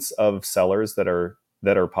presence of sellers that are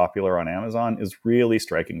popular on Amazon is really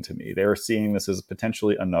striking to me. They're seeing this as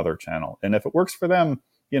potentially another channel. And if it works for them,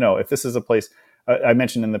 if this is a place, I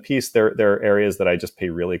mentioned in the piece, there are areas that I just pay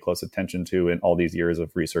really close attention to in all these years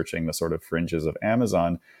of researching the sort of fringes of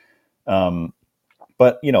Amazon.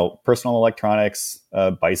 But personal electronics,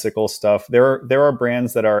 bicycle stuff, there are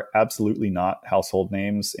brands that are absolutely not household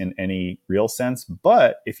names in any real sense.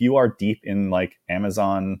 But if you are deep in like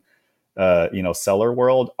Amazon, seller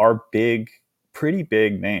world, are pretty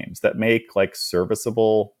big names that make like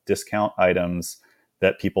serviceable discount items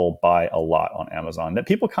that people buy a lot on Amazon, that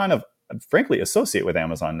people kind of frankly associate with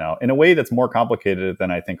Amazon now in a way that's more complicated than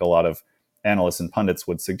I think a lot of analysts and pundits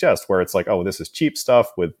would suggest, where it's like, oh, this is cheap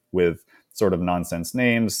stuff with sort of nonsense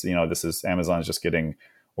names. This is Amazon's just getting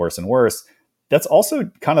worse and worse. That's also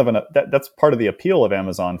kind of that's part of the appeal of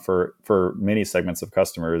Amazon for many segments of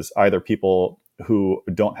customers, either people who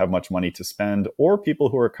don't have much money to spend or people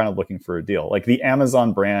who are kind of looking for a deal. Like, the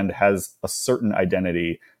Amazon brand has a certain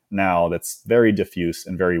identity now that's very diffuse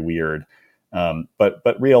and very weird,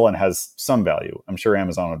 but real and has some value. I'm sure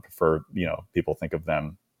Amazon would prefer, people think of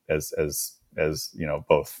them as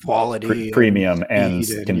both quality, premium and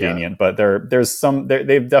convenient. Yeah. But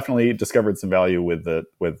they've definitely discovered some value with the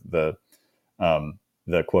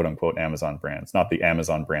quote unquote Amazon brands, not the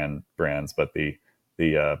Amazon brands, but the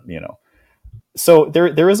So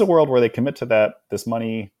there is a world where they commit to this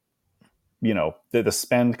money, the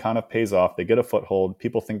spend kind of pays off. They get a foothold.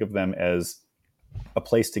 People think of them as a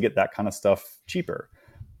place to get that kind of stuff cheaper.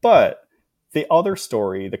 But the other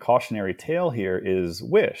story, the cautionary tale here, is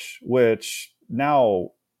Wish, which now,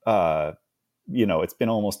 it's been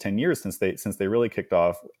almost 10 years since they really kicked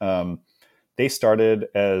off. They started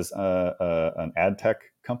as an ad tech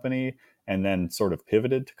company, and then sort of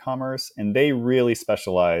pivoted to commerce. And they really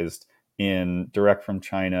specialized in direct from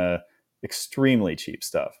China, extremely cheap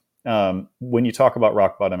stuff. When you talk about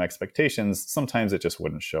rock bottom expectations, sometimes it just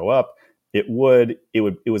wouldn't show up. It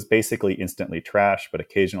was basically instantly trash, but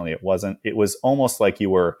occasionally it wasn't. It was almost like you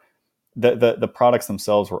were, the products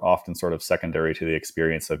themselves were often sort of secondary to the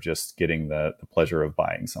experience of just getting the pleasure of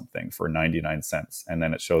buying something for 99 cents. And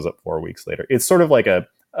then it shows up 4 weeks later. It's sort of like a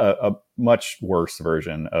much worse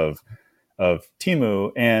version of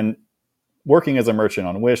Temu. And working as a merchant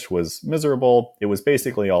on Wish was miserable. It was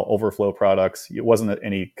basically all overflow products. It wasn't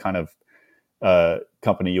any kind of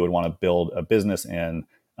company you would want to build a business in.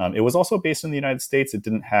 It was also based in the United States. It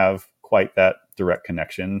didn't have quite that direct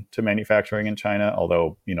connection to manufacturing in China,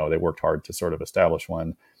 although, they worked hard to sort of establish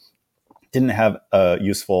one. Didn't have a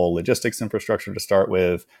useful logistics infrastructure to start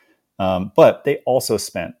with. But they also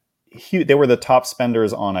spent they were the top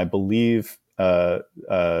spenders on, I believe,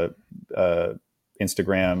 Instagram,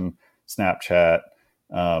 Snapchat.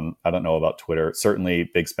 I don't know about Twitter. Certainly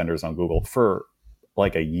big spenders on Google for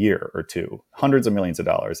like a year or two, hundreds of millions of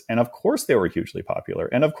dollars. And of course they were hugely popular.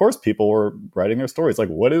 And of course people were writing their stories like,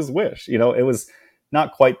 what is Wish? It was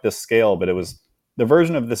not quite this scale, but it was the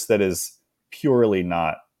version of this that is purely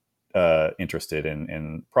not interested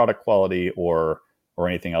in product quality or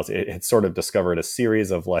anything else. It had sort of discovered a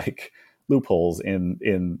series of like loopholes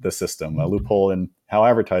in the system, a loophole in how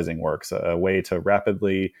advertising works, a way to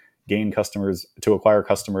rapidly gain customers, to acquire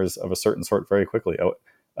customers of a certain sort very quickly.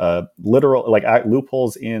 Literal like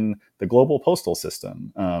loopholes in the global postal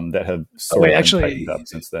system that have sort of been tightened up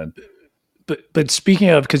since then. But speaking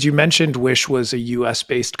of, because you mentioned Wish was a US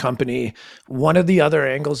based company, one of the other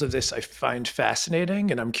angles of this I find fascinating,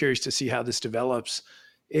 and I'm curious to see how this develops,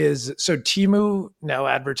 is so Temu now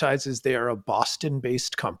advertises they are a Boston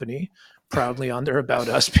based company, proudly on their About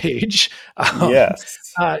Us page. Yes.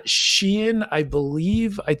 Shein, I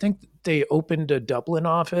think they opened a Dublin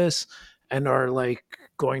office and are like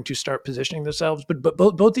going to start positioning themselves. But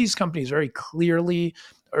both these companies very clearly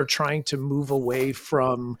are trying to move away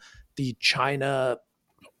from the China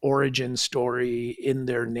origin story in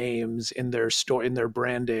their names, in their store, in their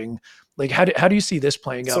branding. Like, how do you see this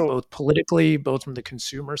playing out, both politically, both from the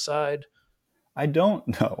consumer side? I don't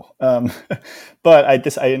know, but I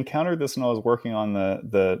encountered this when I was working on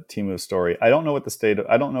the Temu story. I don't know what the state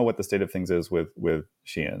of things is with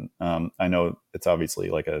Shein. I know it's obviously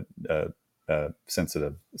like a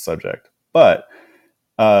sensitive subject, but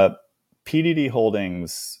PDD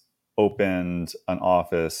Holdings opened an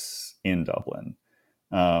office in Dublin.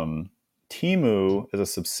 Temu, as a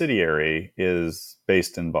subsidiary, is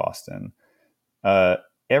based in Boston.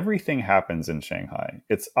 Everything happens in Shanghai.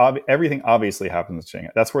 Everything obviously happens in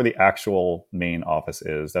Shanghai. That's where the actual main office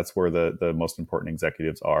is. That's where the most important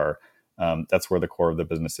executives are. That's where the core of the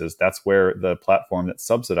business is. That's where the platform that's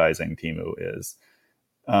subsidizing Temu is.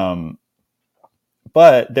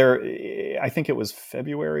 But I think it was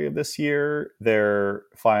February of this year, their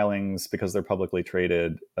filings, because they're publicly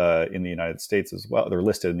traded in the United States as well, they're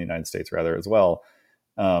listed in the United States rather as well,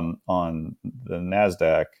 on the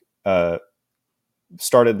NASDAQ,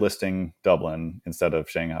 started listing Dublin instead of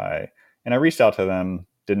Shanghai. And I reached out to them,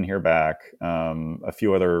 didn't hear back. A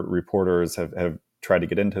few other reporters have tried to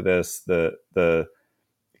get into this. The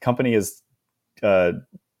company is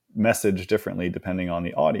messaged differently depending on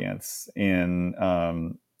the audience in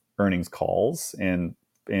earnings calls, in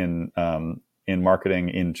marketing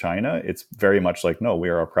in China. It's very much like, no, we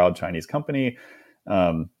are a proud Chinese company.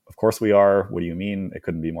 Of course we are. What do you mean? It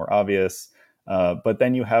couldn't be more obvious. But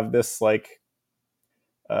then you have this like,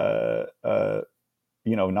 not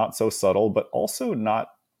so subtle, but also not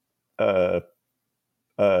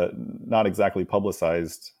exactly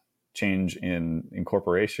publicized change in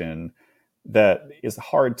incorporation that is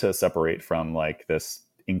hard to separate from like this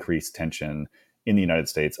increased tension in the United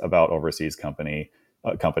States about overseas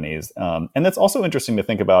companies. And that's also interesting to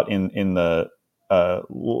think about in the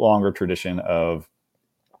longer tradition of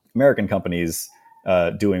American companies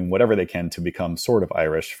doing whatever they can to become sort of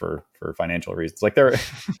Irish for financial reasons. Like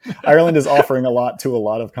Ireland is offering a lot to a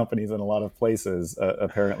lot of companies in a lot of places,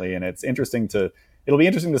 apparently. And it'll be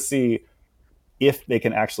interesting to see if they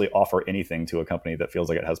can actually offer anything to a company that feels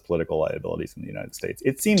like it has political liabilities in the United States.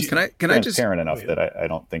 It seems transparent enough that I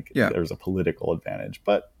don't think there's a political advantage,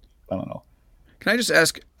 but I don't know. Can I just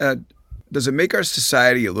ask, does it make our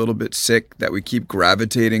society a little bit sick that we keep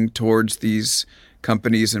gravitating towards these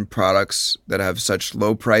companies and products that have such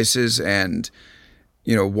low prices and,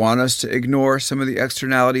 want us to ignore some of the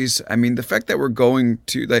externalities? I mean, the fact that we're going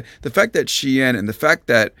to the fact that Shein and the fact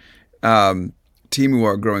that Temu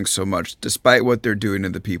are growing so much, despite what they're doing to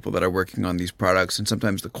the people that are working on these products, and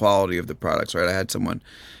sometimes the quality of the products. Right? I had someone,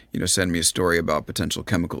 send me a story about potential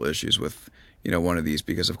chemical issues with, one of these,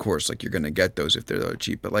 because of course, like, you're going to get those if they're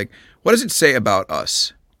cheap. But like, what does it say about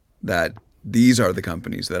us that these are the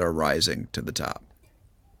companies that are rising to the top?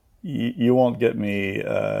 You won't get me.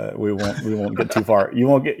 We won't get too far. I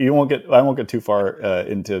won't get too far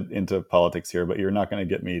into politics here. But you're not going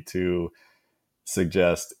to get me to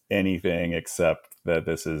suggest anything except that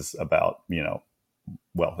this is about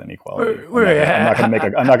wealth inequality. I'm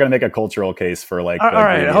not going to make a cultural case for like. All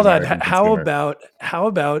right, hold on. How consumer.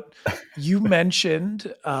 about you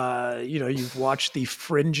mentioned you've watched the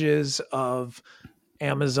fringes of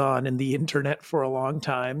Amazon and the internet for a long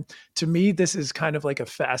time. To me, this is kind of like a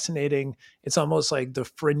fascinating, it's almost like the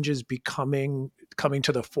fringes coming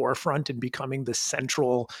to the forefront and becoming the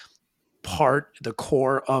central part, the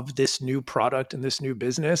core of this new product and this new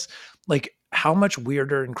business. Like, how much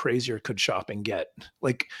weirder and crazier could shopping get?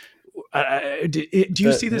 Like, do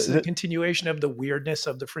you see this as a continuation of the weirdness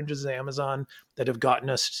of the fringes of Amazon that have gotten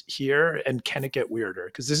us here? And can it get weirder?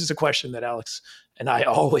 Because this is a question that Alex and I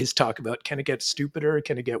always talk about. Can it get stupider?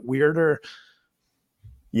 Can it get weirder?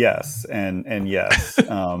 Yes, and yes.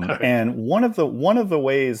 And one of the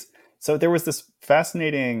ways. So there was this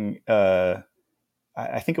fascinating. I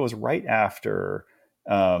think it was right after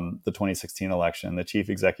the 2016 election. The chief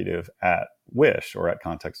executive at Wish or at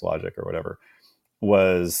Context Logic or whatever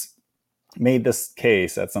made this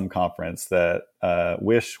case at some conference that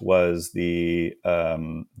Wish was the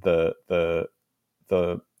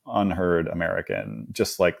unheard American,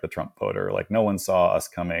 just like the Trump voter. Like, no one saw us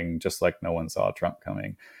coming, just like no one saw Trump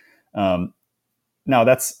coming. Now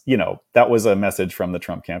that's, that was a message from the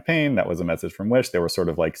Trump campaign. That was a message from Wish. They were sort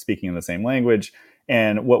of like speaking in the same language.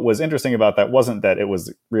 And what was interesting about that wasn't that it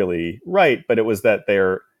was really right, but it was that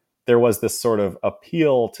there was this sort of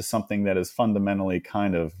appeal to something that is fundamentally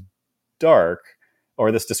kind of dark,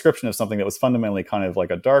 or this description of something that was fundamentally kind of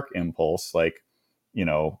like a dark impulse, like,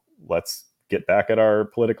 let's get back at our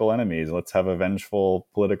political enemies, let's have a vengeful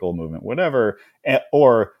political movement, whatever,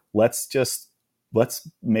 or let's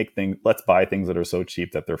buy things that are so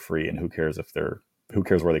cheap that they're free, and who cares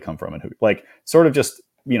where they come from, and who, like, sort of just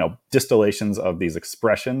distillations of these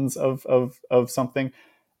expressions of something.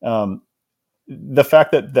 The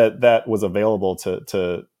fact that was available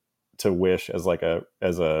to Wish as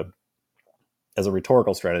a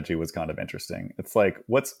rhetorical strategy was kind of interesting. It's like,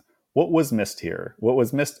 what was missed here? What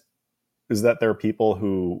was missed is that there are people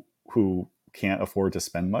who can't afford to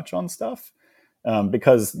spend much on stuff,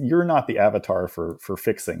 because you're not the avatar for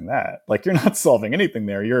fixing that. Like, you're not solving anything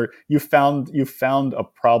there. You found a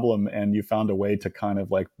problem, and you found a way to kind of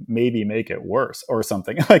like maybe make it worse or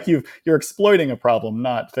something. Like, you're exploiting a problem,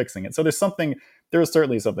 not fixing it. So there is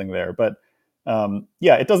certainly something there, but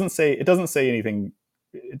yeah, it doesn't say anything.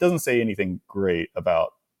 It doesn't say anything great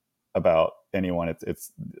about anyone.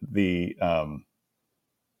 It's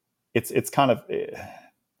kind of.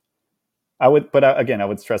 I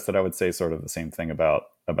would stress that I would say sort of the same thing about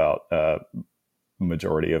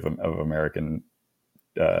majority of American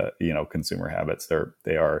consumer habits.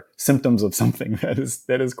 They are symptoms of something that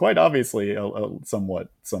is quite obviously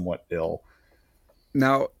somewhat ill.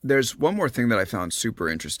 Now, there's one more thing that I found super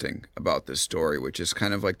interesting about this story, which is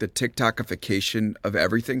kind of like the TikTokification of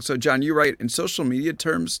everything. So, John, you write, in social media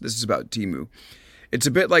terms, this is about Temu. It's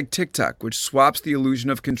a bit like TikTok, which swaps the illusion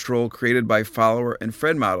of control created by follower and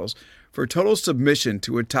friend models for total submission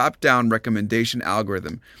to a top-down recommendation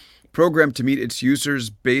algorithm programmed to meet its users'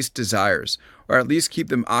 base desires, or at least keep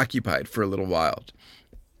them occupied for a little while.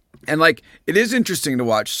 And like, it is interesting to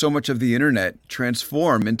watch so much of the internet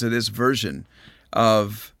transform into this version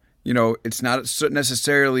of, it's not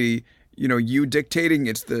necessarily, you dictating,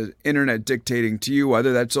 it's the internet dictating to you,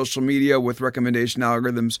 whether that's social media with recommendation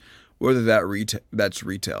algorithms, whether that's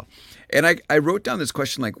retail. And I wrote down this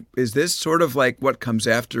question, like, is this sort of like what comes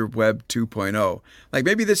after Web 2.0? Like,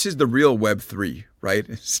 maybe this is the real Web 3, right?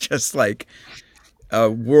 It's just like a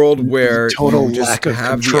world where total you just lack of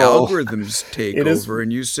have control. the algorithms take over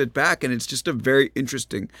and you sit back, and it's just a very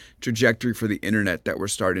interesting trajectory for the internet that we're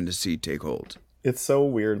starting to see take hold. It's so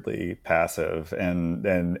weirdly passive, and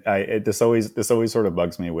this always sort of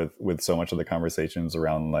bugs me with so much of the conversations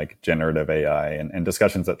around like generative AI and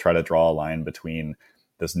discussions that try to draw a line between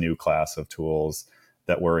this new class of tools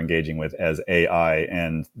that we're engaging with as AI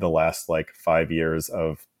and the last like 5 years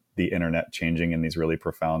of the internet changing in these really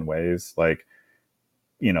profound ways. Like,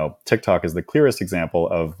 TikTok is the clearest example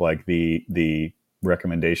of like the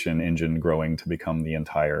recommendation engine growing to become the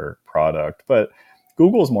entire product, but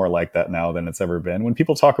Google's more like that now than it's ever been. When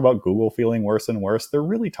people talk about Google feeling worse and worse, they're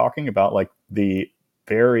really talking about like the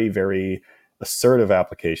very, very assertive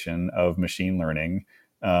application of machine learning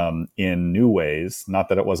in new ways. Not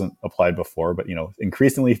that it wasn't applied before, but, you know,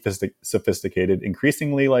 increasingly sophisticated,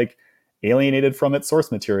 increasingly like alienated from its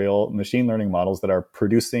source material machine learning models that are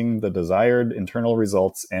producing the desired internal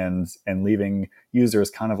results and leaving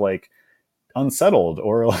users kind of like unsettled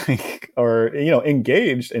or like, or, you know,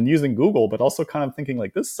 engaged and using Google, but also kind of thinking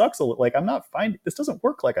like, this sucks a little, like I'm not finding, this doesn't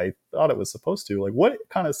work like I thought it was supposed to. Like, what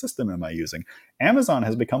kind of system am I using? Amazon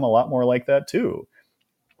has become a lot more like that too.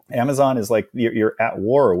 Amazon is like, you're at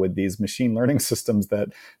war with these machine learning systems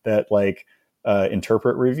that like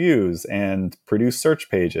interpret reviews and produce search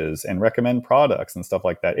pages and recommend products and stuff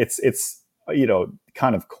like that. It's you know,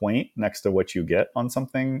 kind of quaint next to what you get on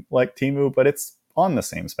something like Temu, but it's on the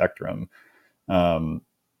same spectrum.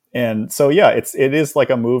 And so, yeah, it is like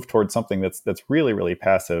a move towards something that's really, really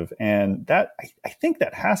passive. And that I think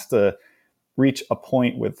that has to reach a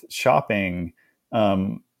point with shopping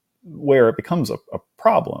where it becomes a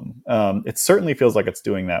problem. It certainly feels like it's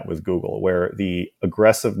doing that with Google, where the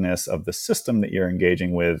aggressiveness of the system that you're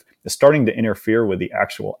engaging with is starting to interfere with the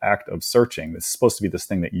actual act of searching. This is supposed to be this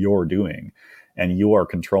thing that you're doing and you are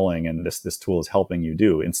controlling, and this tool is helping you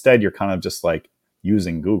do. Instead, you're kind of just like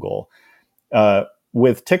using Google.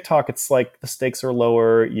 With TikTok, it's like the stakes are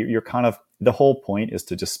lower. You're kind of, the whole point is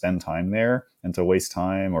to just spend time there and to waste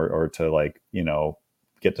time or to like, you know,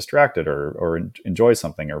 get distracted or enjoy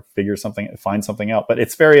something or find something out. But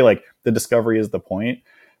it's very like the discovery is the point.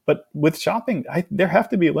 But with shopping, there have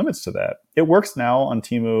to be limits to that. It works now on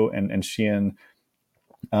Temu and Shein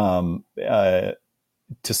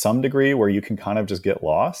to some degree, where you can kind of just get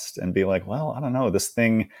lost and be like, well, I don't know, this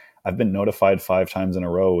thing, I've been notified 5 times in a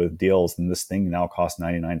row with deals, and this thing now costs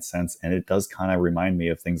 99 cents. And it does kind of remind me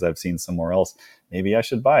of things I've seen somewhere else. Maybe I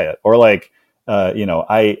should buy it. Or like, you know,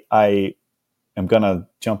 I am going to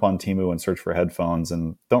jump on Temu and search for headphones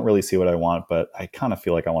and don't really see what I want, but I kind of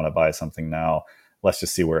feel like I want to buy something now. Let's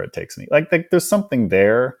just see where it takes me. Like there's something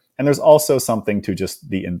there. And there's also something to just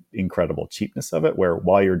the incredible cheapness of it, where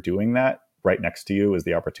while you're doing that, right next to you is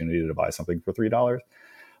the opportunity to buy something for $3.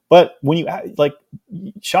 But when you like,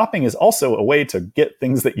 shopping is also a way to get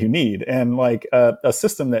things that you need, and like a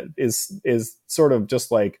system that is sort of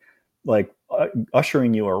just like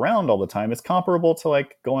ushering you around all the time. It's comparable to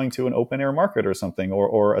like going to an open air market or something,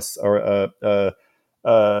 or a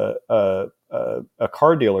car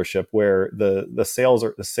dealership where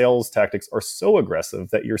the sales tactics are so aggressive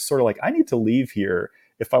that you're sort of like, I need to leave here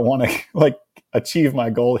if I want to like achieve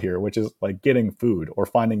my goal here, which is like getting food or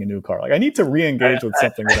finding a new car. Like I need to re-engage with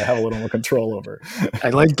something that I have a little more control over.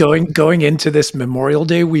 I like going into this Memorial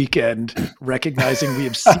Day weekend, recognizing we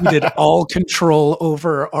have ceded all control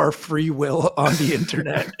over our free will on the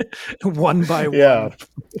internet, one by one. Yeah.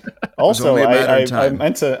 Also, I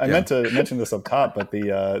meant to mention this up top, but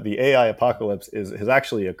the AI apocalypse has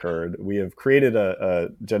actually occurred. We have created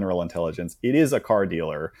a general intelligence. It is a car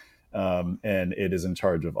dealer. And it is in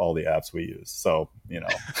charge of all the apps we use. So, you know,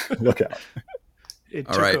 look out. It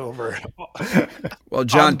took over. Well,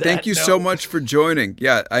 John, thank you so much for joining.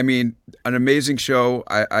 Yeah, I mean, an amazing show.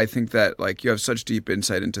 I think that like you have such deep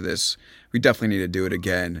insight into this. We definitely need to do it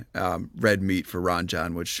again. Red meat for Ron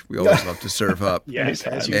John, which we always love to serve up. Yes,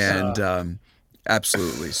 as you saw.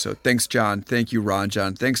 Absolutely. So thanks, John. Thank you, Ron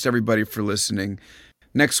John. Thanks to everybody for listening.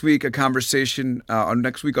 Next week,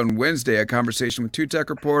 on Wednesday, a conversation with two tech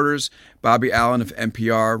reporters, Bobby Allen of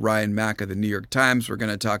NPR, Ryan Mack of the New York Times. We're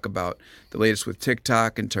going to talk about the latest with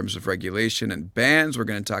TikTok in terms of regulation and bans. We're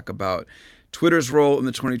going to talk about Twitter's role in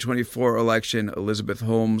the 2024 election, Elizabeth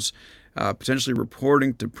Holmes potentially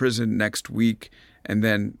reporting to prison next week, and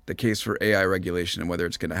then the case for AI regulation and whether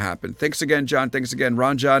it's going to happen. Thanks again, John. Thanks again,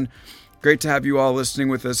 Ron John. Great to have you all listening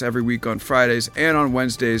with us every week on Fridays and on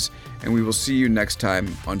Wednesdays, and we will see you next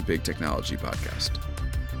time on Big Technology Podcast.